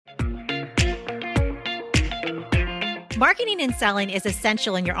Marketing and selling is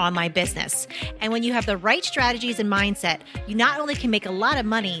essential in your online business. And when you have the right strategies and mindset, you not only can make a lot of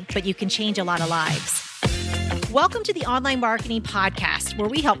money, but you can change a lot of lives. Welcome to the Online Marketing Podcast, where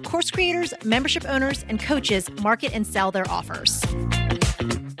we help course creators, membership owners, and coaches market and sell their offers.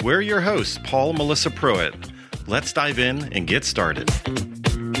 We're your hosts, Paul and Melissa Pruitt. Let's dive in and get started.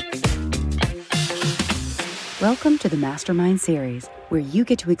 Welcome to the Mastermind series, where you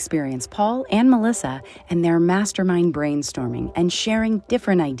get to experience Paul and Melissa and their mastermind brainstorming and sharing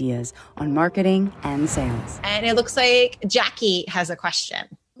different ideas on marketing and sales. And it looks like Jackie has a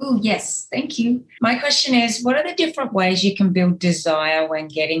question. Oh, yes. Thank you. My question is, what are the different ways you can build desire when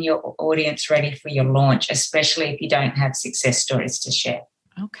getting your audience ready for your launch, especially if you don't have success stories to share?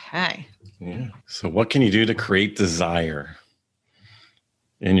 Okay. Yeah. So what can you do to create desire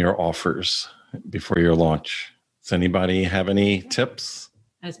in your offers before your launch? Does anybody have any tips?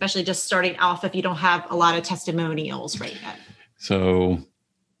 Especially just starting off if you don't have a lot of testimonials right yet. So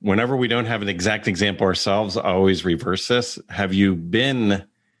whenever we don't have an exact example ourselves, I always reverse this. Have you been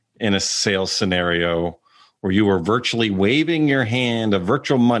in a sales scenario where you were virtually waving your hand of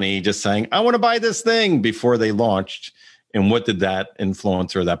virtual money, just saying, I want to buy this thing before they launched? And what did that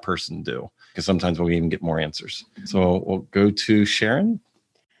influencer, that person do? Because sometimes we'll even get more answers. So we'll go to Sharon.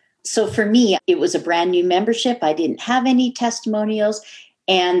 So for me, it was a brand new membership. I didn't have any testimonials.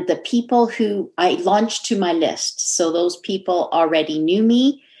 And the people who I launched to my list, so those people already knew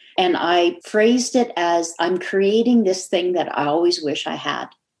me. And I phrased it as, I'm creating this thing that I always wish I had.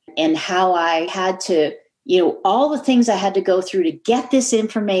 And how I had to, all the things I had to go through to get this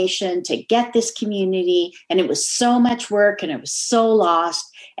information, to get this community. And it was so much work and it was so lost.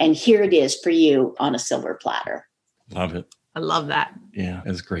 And here it is for you on a silver platter. Love it. I love that. Yeah,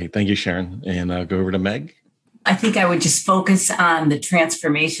 that's great. Thank you, Sharon. And go over to Meg. I think I would just focus on the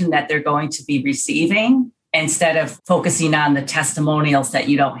transformation that they're going to be receiving instead of focusing on the testimonials that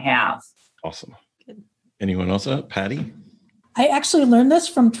you don't have. Awesome. Anyone else? Patty? I actually learned this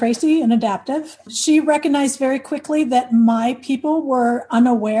from Tracy in Adaptive. She recognized very quickly that my people were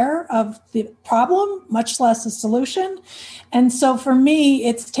unaware of the problem, much less a solution. And so for me,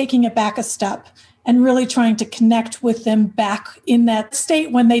 it's taking it back a step and really trying to connect with them back in that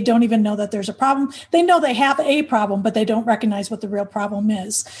state when they don't even know that there's a problem. They know they have a problem, but they don't recognize what the real problem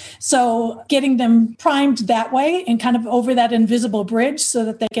is. So getting them primed that way and kind of over that invisible bridge so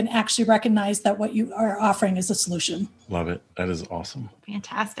that they can actually recognize that what you are offering is a solution. Love it. That is awesome.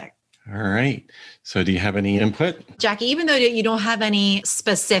 Fantastic. All right. So do you have any input? Jackie, even though you don't have any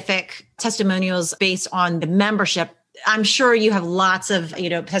specific testimonials based on the membership, I'm sure you have lots of,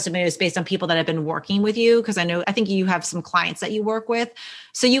 testimonials based on people that have been working with you, because I think you have some clients that you work with.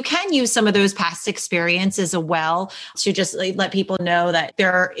 So you can use some of those past experiences as well to just let people know that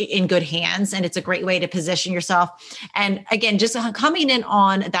they're in good hands, and it's a great way to position yourself. And again, just coming in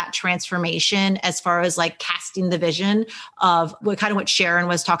on that transformation as far as like casting the vision of what Sharon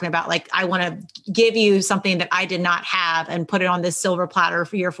was talking about. Like, I want to give you something that I did not have and put it on this silver platter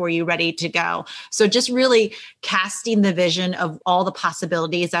for you ready to go. So just really casting the vision of all the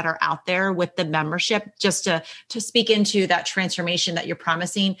possibilities that are out there with the membership, just to speak into that transformation that you're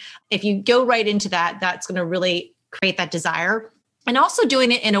promising. If you go right into that, that's going to really create that desire. And also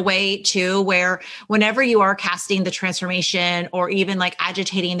doing it in a way too, where whenever you are casting the transformation or even like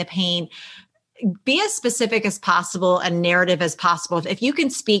agitating the pain, be as specific as possible and narrative as possible. If you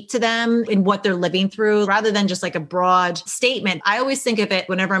can speak to them in what they're living through, rather than just like a broad statement. I always think of it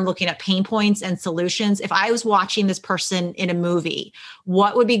whenever I'm looking at pain points and solutions. If I was watching this person in a movie,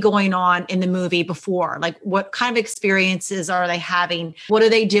 what would be going on in the movie before? Like, what kind of experiences are they having? What are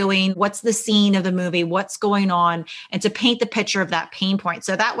they doing? What's the scene of the movie? What's going on? And to paint the picture of that pain point.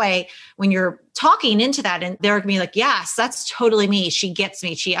 So that way, when you're talking into that, and they're going to be like, yes, that's totally me. She gets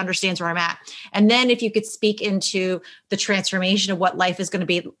me. She understands where I'm at. And then if you could speak into the transformation of what life is going to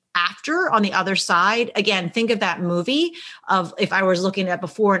be after on the other side, again, think of that movie of if I was looking at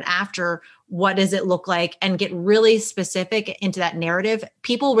before and after, what does it look like, and get really specific into that narrative.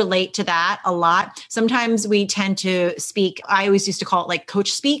 People relate to that a lot. Sometimes we tend to speak, I always used to call it like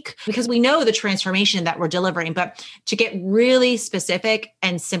coach speak, because we know the transformation that we're delivering, but to get really specific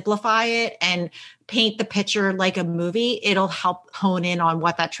and simplify it and paint the picture like a movie, it'll help hone in on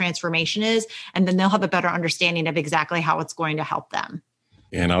what that transformation is. And then they'll have a better understanding of exactly how it's going to help them.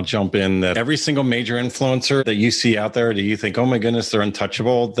 And I'll jump in that every single major influencer that you see out there, do you think, oh my goodness, they're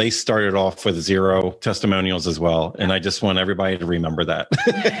untouchable? They started off with 0 testimonials as well. And I just want everybody to remember that,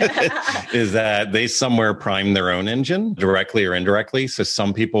 is that they somewhere prime their own engine directly or indirectly. So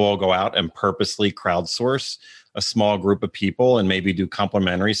some people will go out and purposely crowdsource a small group of people and maybe do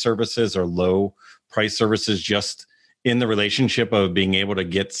complimentary services or low price services just in the relationship of being able to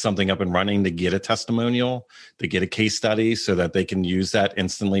get something up and running, to get a testimonial, to get a case study so that they can use that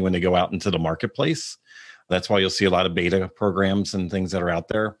instantly when they go out into the marketplace. That's why you'll see a lot of beta programs and things that are out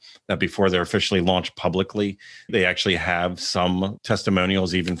there that before they're officially launched publicly, they actually have some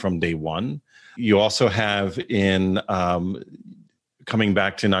testimonials even from day one. You also have in coming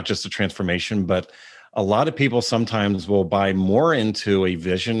back to not just the transformation, but a lot of people sometimes will buy more into a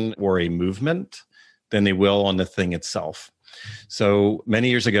vision or a movement than they will on the thing itself. So many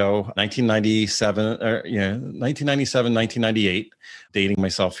years ago, 1998, dating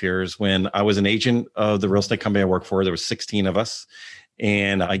myself here, is when I was an agent of the real estate company I worked for. There was 16 of us,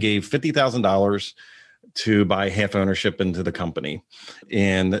 and I gave $50,000 to buy half ownership into the company.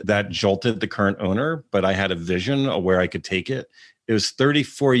 And that jolted the current owner, but I had a vision of where I could take it. It was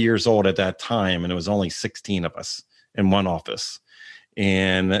 34 years old at that time, and it was only 16 of us in one office.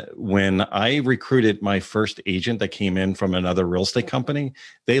 And when I recruited my first agent that came in from another real estate company,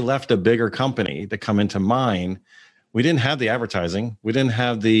 they left a bigger company to come into mine. We didn't have the advertising. We didn't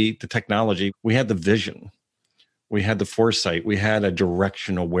have the technology. We had the vision. We had the foresight. We had a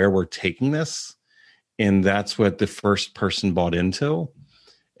direction of where we're taking this. And that's what the first person bought into.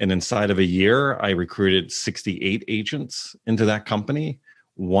 And inside of a year, I recruited 68 agents into that company,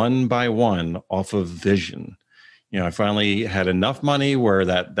 one by one, off of vision. I finally had enough money where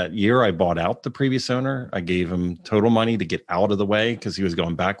that year I bought out the previous owner. I gave him total money to get out of the way because he was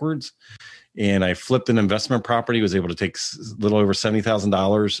going backwards. And I flipped an investment property, was able to take a little over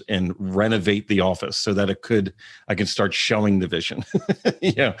 $70,000 and renovate the office so that I can start showing the vision.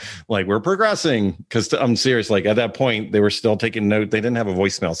 Like we're progressing. Because I'm serious, like at that point, they were still taking note. They didn't have a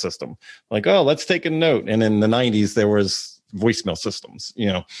voicemail system. Like, oh, let's take a note. And in the 90s, there was voicemail systems,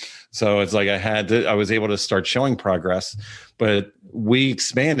 So it's like I was able to start showing progress, but we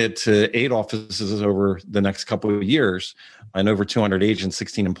expanded to 8 offices over the next couple of years and over 200 agents,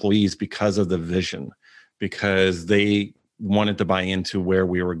 16 employees because of the vision, because they wanted to buy into where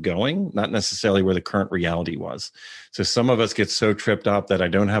we were going, not necessarily where the current reality was. So some of us get so tripped up that I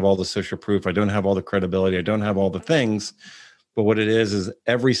don't have all the social proof. I don't have all the credibility. I don't have all the things. But what it is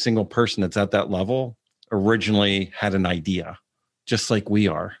every single person that's at that level originally had an idea, just like we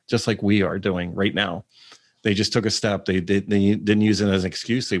are doing right now. They just took a step. They didn't use it as an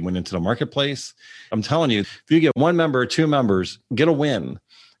excuse. They went into the marketplace. I'm telling you, if you get 1 member or 2 members, get a win,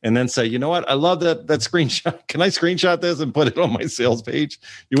 and then say, you know what? I love that screenshot. Can I screenshot this and put it on my sales page?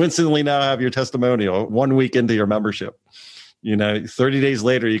 You instantly now have your testimonial 1 week into your membership. 30 days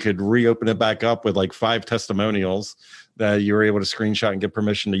later, you could reopen it back up with like 5 testimonials that you were able to screenshot and get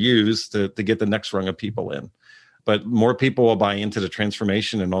permission to use to get the next rung of people in. But more people will buy into the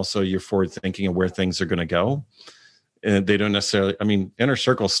transformation, and also you're forward thinking of where things are going to go. And they don't necessarily, Inner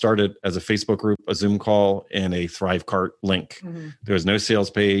Circle started as a Facebook group, a Zoom call, and a ThriveCart link. Mm-hmm. There was no sales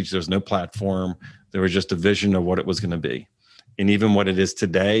page. There was no platform. There was just a vision of what it was going to be. And even what it is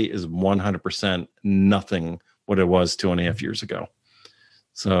today is 100% nothing what it was 2.5 years ago.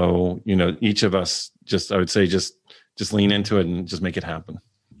 So, each of us I would say just lean into it and just make it happen.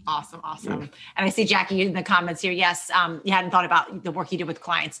 Awesome. Yeah. And I see Jackie in the comments here. Yes, you hadn't thought about the work you do with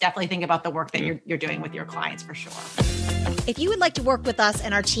clients. Definitely think about the work that you're doing with your clients for sure. If you would like to work with us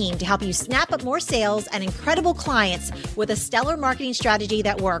and our team to help you snap up more sales and incredible clients with a stellar marketing strategy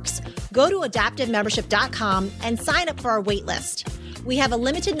that works, go to adaptivemembership.com and sign up for our wait list. We have a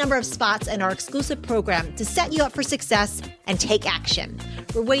limited number of spots in our exclusive program to set you up for success and take action.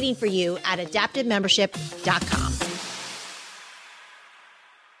 We're waiting for you at adaptivemembership.com.